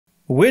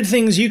Weird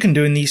things you can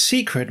do in the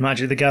secret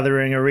Magic the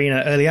Gathering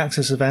Arena Early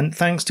Access event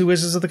thanks to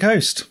Wizards of the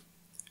Coast.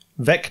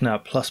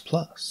 Vecna++.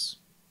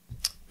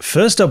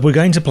 First up, we're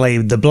going to play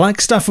the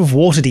Black Staff of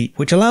Waterdeep,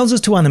 which allows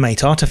us to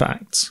animate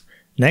artifacts.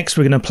 Next,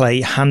 we're going to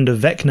play Hand of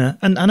Vecna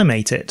and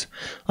animate it.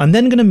 I'm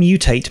then going to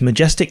mutate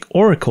Majestic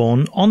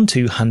Auricorn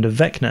onto Hand of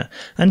Vecna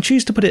and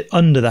choose to put it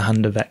under the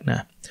Hand of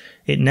Vecna.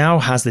 It now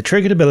has the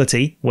triggered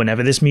ability,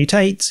 whenever this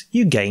mutates,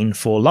 you gain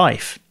 4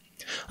 life.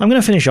 I'm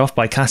going to finish off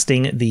by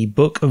casting the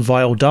Book of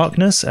Vile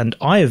Darkness and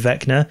Eye of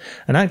Vecna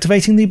and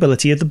activating the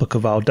ability of the Book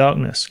of Vile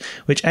Darkness,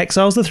 which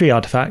exiles the 3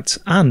 artifacts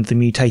and the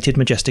mutated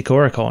Majestic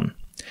Auricorn.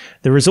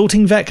 The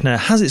resulting Vecna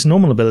has its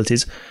normal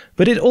abilities,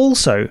 but it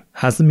also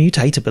has the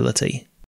mutate ability.